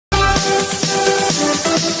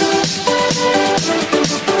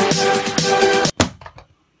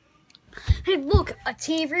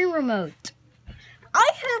TV remote.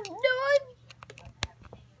 I had no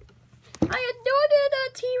idea that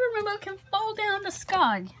a TV remote can fall down the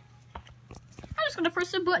sky. I'm just gonna press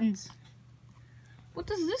the buttons. What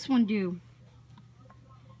does this one do?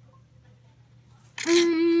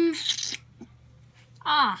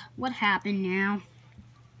 What happened now?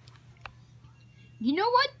 You know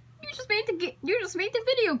what? You just made the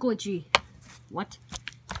video glitchy. What?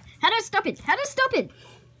 How do I stop it? How do I stop it?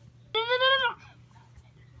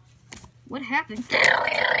 What happened?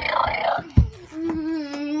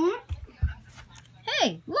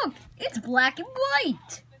 Hey, look! It's black and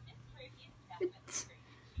white! It's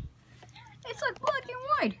like black and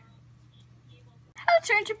white. How to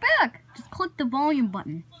change it back? Just click the volume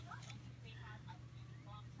button.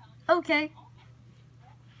 Okay.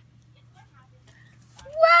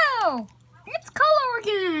 Wow! It's color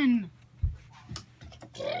again!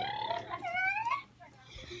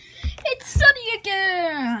 It's sunny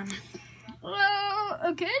again!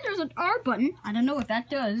 Okay, there's an R button. I don't know what that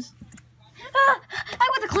does. I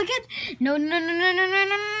want to click it! No.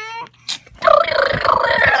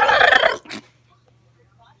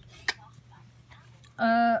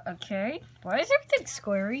 Okay. Why is everything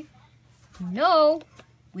squarey? No.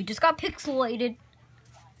 We just got pixelated.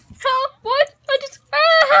 Huh? What? I'm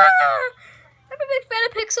a big fan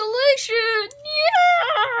of pixelation!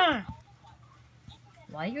 Yeah!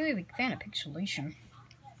 Why are you a big fan of pixelation?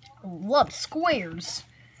 I love squares.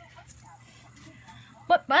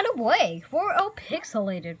 But by the way, we're all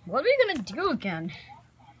pixelated. What are we gonna do again?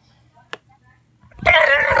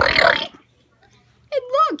 Hey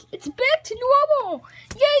look! It's back to normal!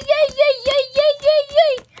 Yay!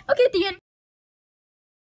 Okay, at the end.